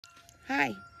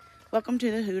Hi, welcome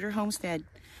to the Hooters Homestead.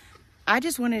 I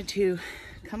just wanted to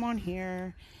come on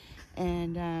here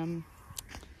and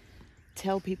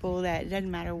tell people that it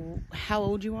doesn't matter how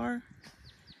old you are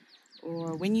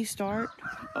or when you start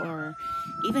or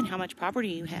even how much property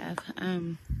you have,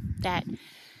 that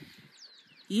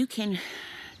you can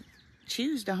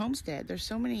choose to homestead. There's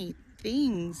so many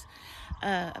things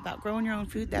about growing your own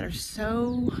food that are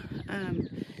so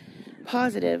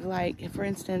positive. Like, for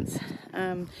instance,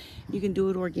 you can do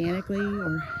it organically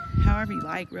or however you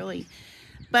like, really.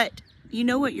 But you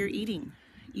know what you're eating.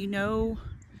 You know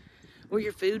where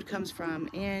your food comes from.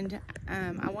 And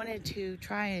I wanted to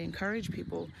try and encourage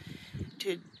people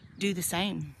to do the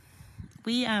same.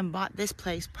 We bought this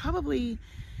place probably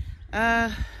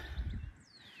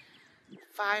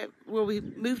we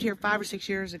moved here 5 or 6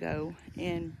 years ago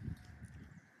and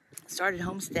started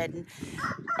homesteading,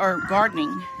 or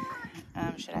gardening,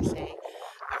 should I say,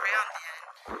 around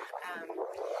then.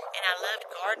 And I loved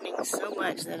gardening so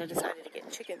much that I decided to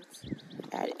get chickens,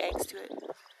 add eggs to it.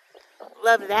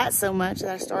 Loved that so much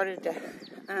that I started to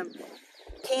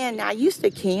can. Now, I used to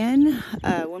can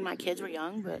when my kids were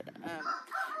young, but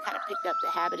kind of picked up the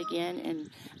habit again, and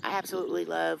I absolutely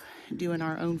love doing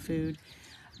our own food.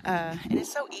 And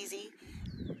it's so easy,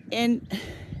 and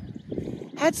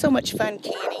had so much fun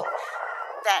canning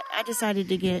that I decided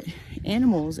to get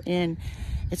animals. And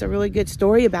it's a really good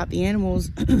story about the animals.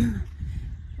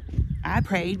 I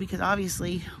prayed because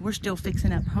obviously we're still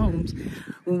fixing up homes.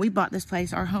 When we bought this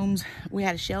place, our homes, we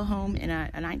had a shell home in a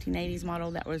 1980s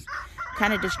model that was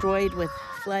kind of destroyed with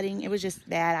flooding. It was just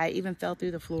bad. I even fell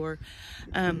through the floor.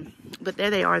 But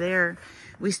there they are there.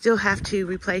 We still have to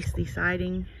replace the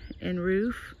siding and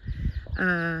roof.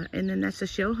 And then that's a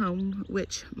shell home,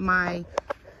 which my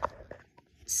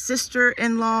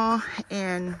sister-in-law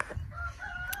and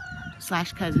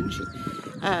slash cousin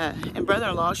and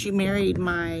brother-in-law, she married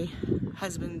my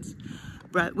husband's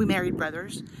brother. We married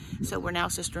brothers, so we're now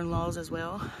sister-in-laws as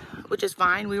well, which is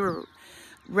fine. We were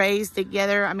raised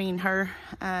together. I mean, her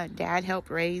dad helped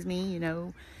raise me, you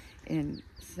know, and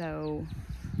so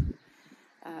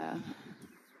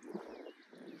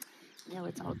you know,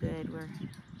 it's all good. We're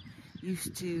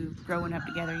used to growing up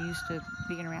together, used to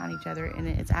being around each other, and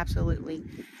it's absolutely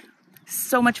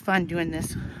so much fun doing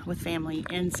this with family.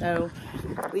 And so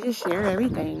we just share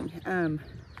everything, and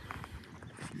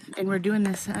we're doing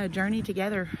this journey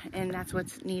together, and that's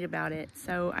what's neat about it.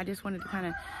 So I just wanted to kind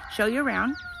of show you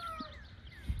around,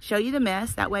 show you the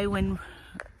mess, that way when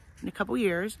in a couple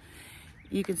years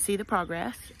you can see the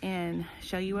progress, and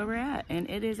show you where we're at. And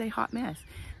it is a hot mess.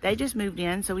 They just moved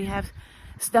in, so we have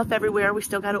stuff everywhere. We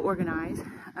still got to organize,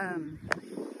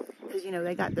 because you know,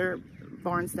 they got their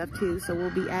barn stuff too, so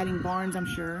we'll be adding barns. I'm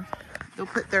sure they'll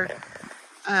put their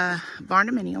barn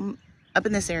dominium up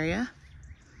in this area.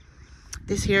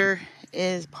 This here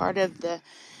is part of the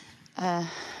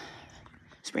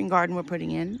spring garden we're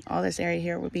putting in. All this area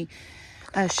here will be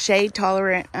shade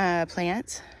tolerant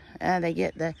plants. They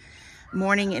get the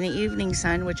morning and the evening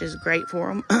sun, which is great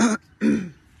for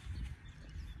them.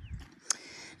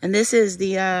 And this is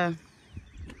the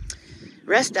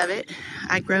rest of it.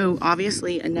 I grow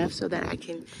obviously enough so that I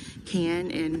can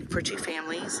and for 2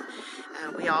 families.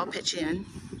 We all pitch in.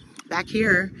 Back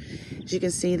here, as you can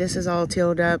see, this is all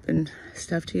tilled up and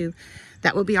stuff too.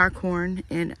 That will be our corn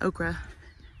and okra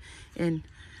and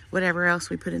whatever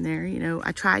else we put in there. You know,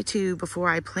 I try to, before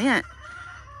I plant,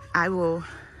 I will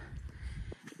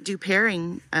do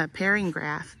pairing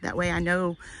graph. That way I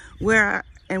know where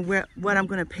what I'm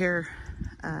going to pair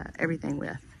everything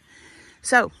with.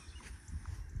 So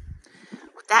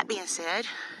with that being said,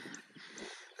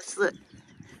 let's look.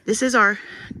 This is going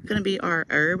to be our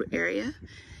herb area,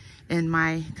 and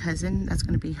my cousin, that's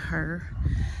going to be her.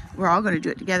 We're all going to do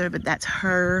it together, but that's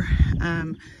her.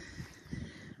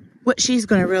 What she's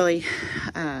going to really,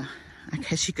 I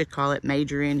guess you could call it,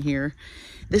 major in here.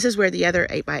 This is where the other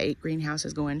 8x8 greenhouse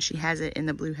is going. She has it in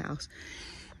the blue house.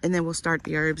 And then we'll start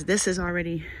the herbs. This is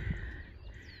already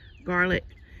garlic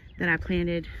that I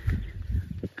planted,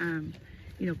 you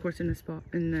know, of course, in the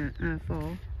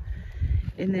fall.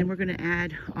 And then we're going to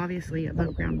add, obviously,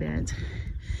 above ground beds.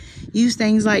 Use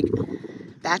things like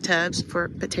bathtubs for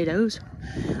potatoes.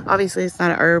 Obviously, it's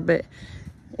not an herb, but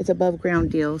it's above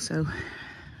ground deal. So,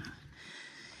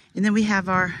 and then we have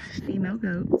our female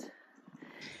goats.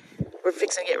 We're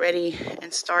fixing to get ready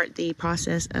and start the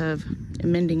process of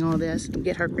amending all this and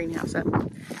get her greenhouse up.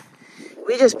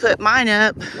 We just put mine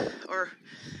up, or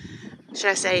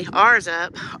should I say ours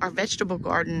up, our vegetable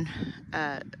garden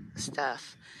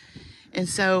stuff. And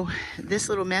so this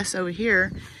little mess over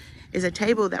here is a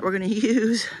table that we're going to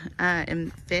use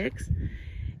and fix.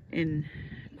 And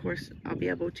of course, I'll be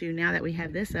able to, now that we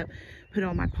have this up, put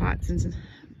all my pots and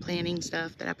planting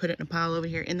stuff that I put it in a pile over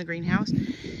here in the greenhouse.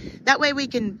 That way we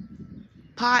can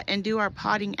pot and do our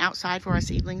potting outside for our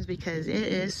seedlings, because it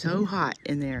is so hot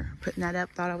in there. Putting that up,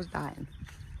 thought I was dying.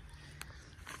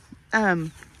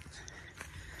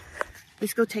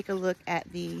 Let's go take a look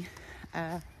at the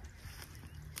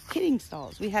kidding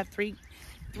stalls. We have three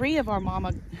of our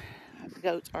mama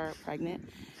goats are pregnant.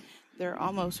 They're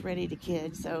almost ready to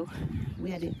kid, so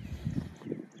we had to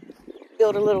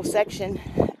build a little section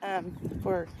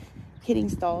for kidding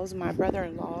stalls. My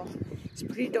brother-in-law is a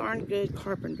pretty darn good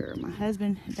carpenter. My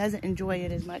husband doesn't enjoy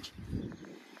it as much,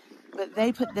 but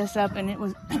they put this up and it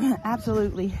was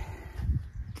absolutely,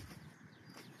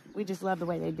 we just love the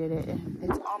way they did it.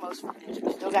 It's almost finished.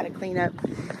 We still got to clean up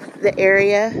the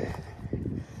area.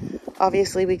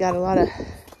 Obviously, we got a lot of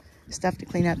stuff to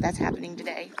clean up. That's happening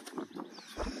today.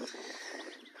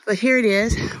 But here it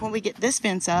is. When we get this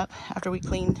fence up, after we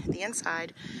clean the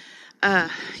inside,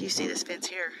 you see this fence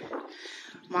here.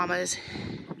 Mamas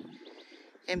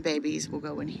and babies will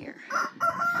go in here.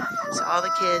 So all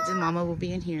the kids and mama will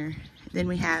be in here. Then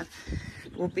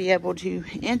we'll be able to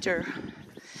enter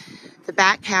the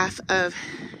back half of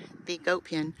the goat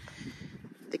pen,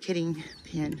 the kidding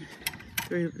pen,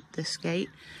 through this gate.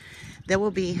 There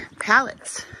will be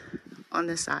pallets on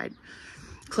this side,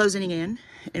 closing in,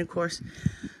 and of course,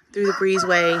 through the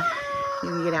breezeway, you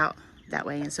can get out that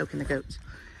way and soak in the goats.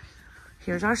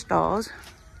 Here's our stalls.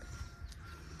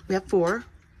 We have 4.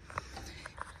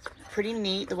 Pretty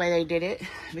neat the way they did it,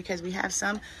 because we have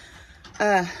some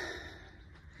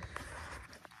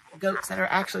goats that are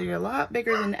actually a lot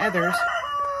bigger than others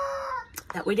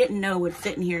that we didn't know would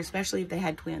fit in here, especially if they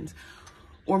had twins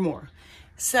or more.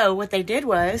 So what they did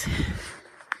was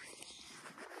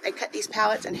they cut these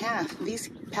pallets in half. These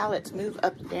pallets move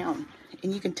up and down,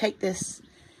 and you can take this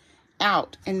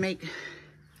out and make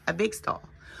a big stall.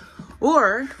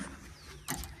 Or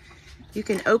you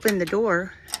can open the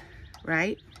door,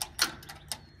 right?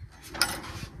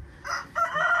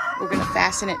 We're going to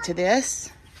fasten it to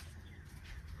this.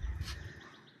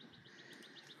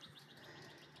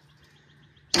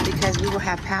 And because we will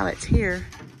have pallets here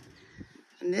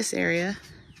in this area,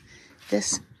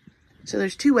 so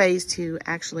there's 2 ways to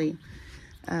actually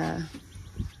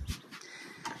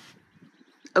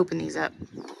open these up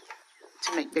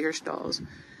to make bigger stalls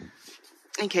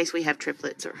in case we have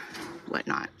triplets or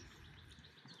whatnot.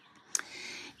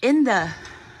 In the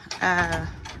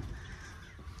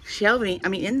shelving,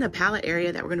 in the pallet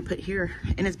area that we're going to put here,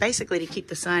 and it's basically to keep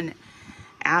the sun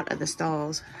out of the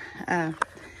stalls.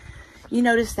 You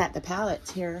notice that the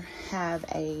pallets here have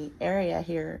a area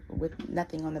here with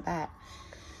nothing on the back.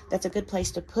 That's a good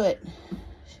place to put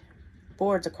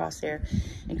boards across there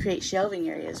and create shelving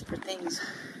areas for things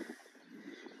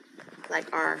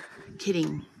like our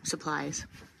kidding supplies.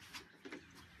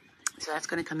 So that's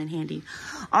going to come in handy.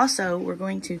 Also, we're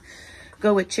going to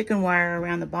go with chicken wire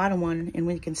around the bottom one, and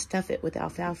we can stuff it with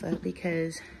alfalfa,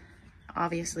 because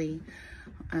obviously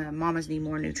mamas need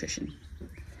more nutrition.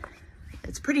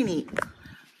 It's pretty neat.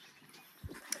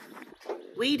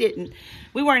 We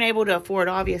weren't able to afford,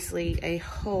 obviously, a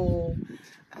whole,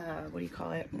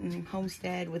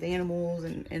 homestead with animals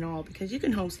and all, because you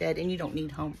can homestead and you don't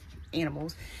need home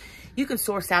animals. You can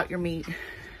source out your meat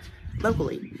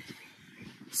locally.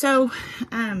 So,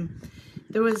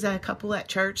 there was a couple at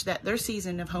church that their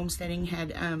season of homesteading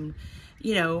had,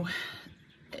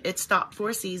 it stopped for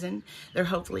a season.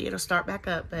 Hopefully it'll start back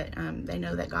up, but they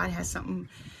know that God has something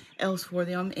else for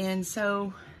them. And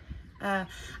so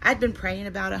I'd been praying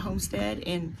about a homestead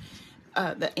and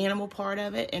the animal part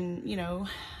of it, and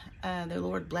the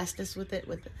Lord blessed us with it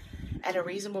at a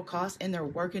reasonable cost, and they're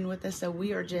working with us. So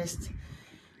we are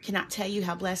cannot tell you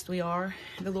how blessed we are.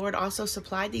 The Lord also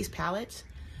supplied these pallets,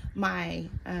 my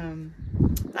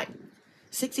like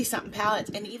 60-something pallets,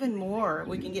 and even more.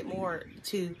 We can get more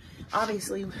too.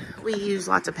 Obviously, we use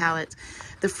lots of pallets.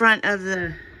 The front of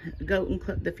the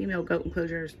female goat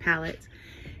enclosure is pallets.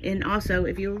 And also,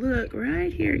 if you look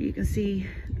right here, you can see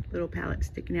little pallets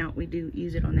sticking out. We do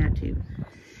use it on that too.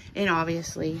 And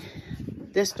obviously,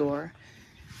 this door,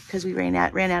 because we ran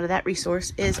out of that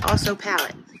resource, is also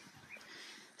pallet.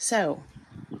 So,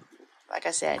 like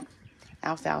I said,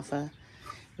 alfalfa.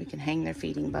 We can hang their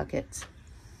feeding buckets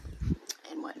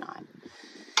and whatnot.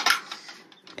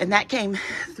 And that came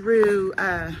through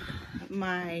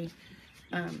my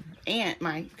aunt,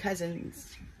 my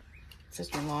cousin's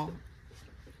sister-in-law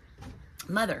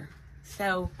mother.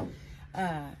 So,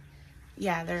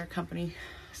 yeah, their company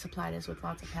supplied us with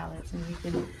lots of pallets, and we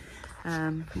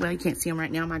can, well, you can't see them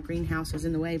right now. My greenhouse is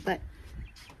in the way, but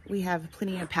we have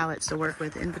plenty of pallets to work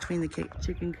with in between the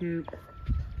chicken coop.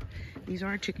 These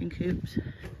are chicken coops.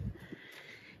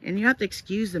 And you have to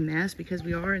excuse the mess because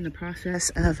we are in the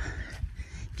process of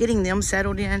getting them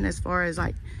settled in, as far as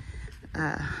like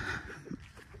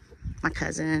my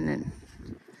cousin and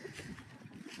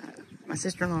my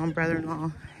sister-in-law and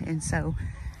brother-in-law. And so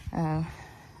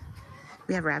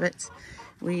we have rabbits.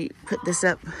 We put this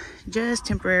up just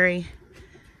temporary,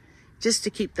 just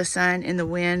to keep the sun and the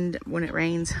wind when it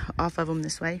rains off of them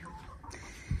this way.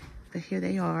 But here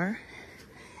they are.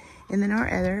 And then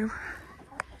our other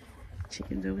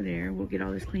chickens over there. We'll get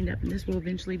all this cleaned up, and this will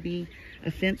eventually be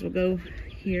a fence. Will go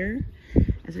here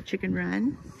as a chicken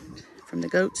run from the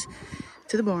goats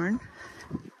to the barn.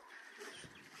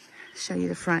 Show you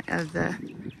the front of the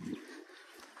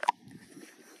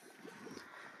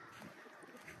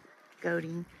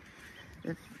goating,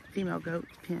 the female goat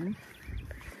pen.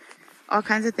 All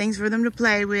kinds of things for them to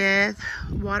play with.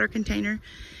 Water container.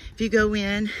 If you go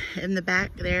in the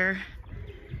back there,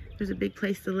 there's a big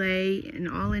place to lay, and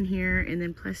all in here, and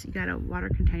then plus you got a water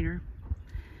container.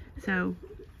 So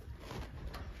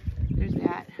there's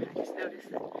that. I just noticed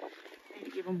that I need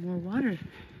to give them more water.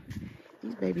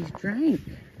 These babies drank.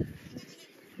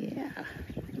 Yeah.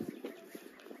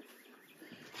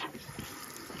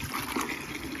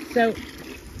 So,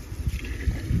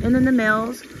 and then the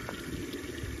males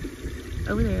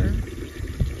over there.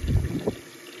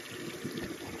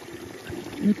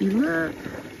 And if you look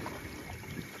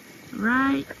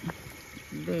right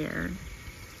there,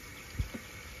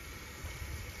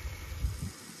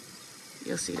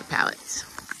 you'll see the pallets.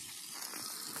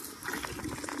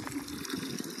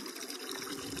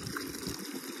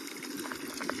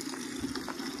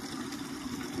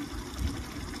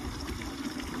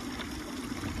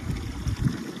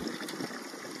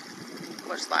 Of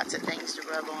course, lots of things to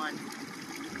rub on.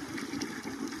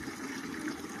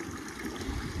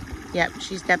 Yep,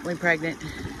 she's definitely pregnant.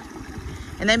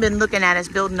 And they've been looking at us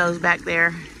building those back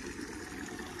there.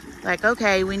 Like,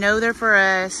 okay, we know they're for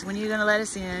us. When are you gonna let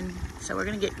us in? So we're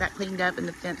gonna get that cleaned up and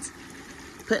the fence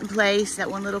put in place,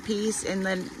 that one little piece, and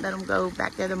then let them go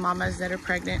back there, the mamas that are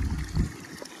pregnant.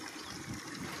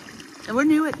 And we're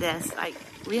new at this. Like,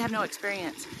 we have no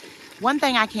experience. One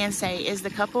thing I can say is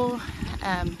the couple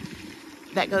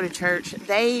that go to church,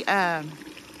 they,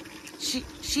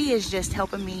 she is just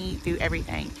helping me through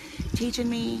everything. Teaching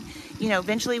me, you know,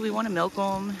 eventually we want to milk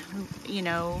them, you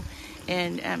know,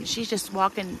 and she's just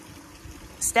walking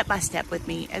step by step with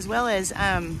me, as well as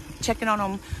checking on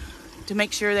them to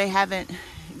make sure they haven't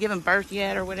given birth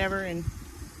yet or whatever. And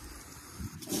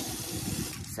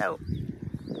so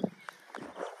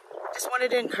just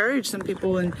wanted to encourage some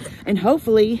people, and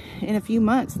hopefully in a few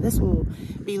months this will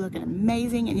be looking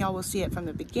amazing, and y'all will see it from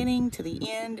the beginning to the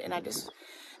end. And I just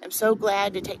am so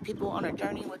glad to take people on a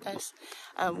journey with us.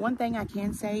 One thing I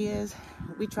can say is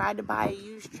we tried to buy a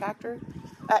used tractor,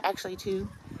 actually two,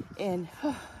 and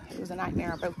it was a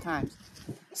nightmare both times.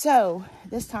 So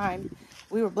this time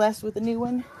we were blessed with a new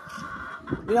one.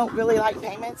 We don't really like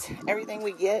payments. Everything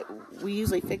we get, we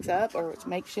usually fix up, or it's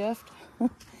makeshift.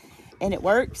 And it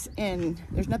works, and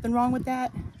there's nothing wrong with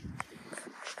that.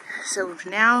 So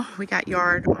now we got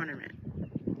yard ornament.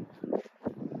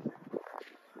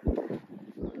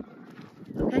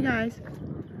 Okay, guys.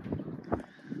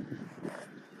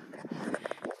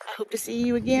 I hope to see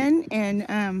you again, and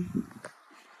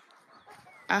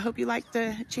I hope you like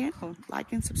the channel.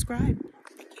 Like and subscribe.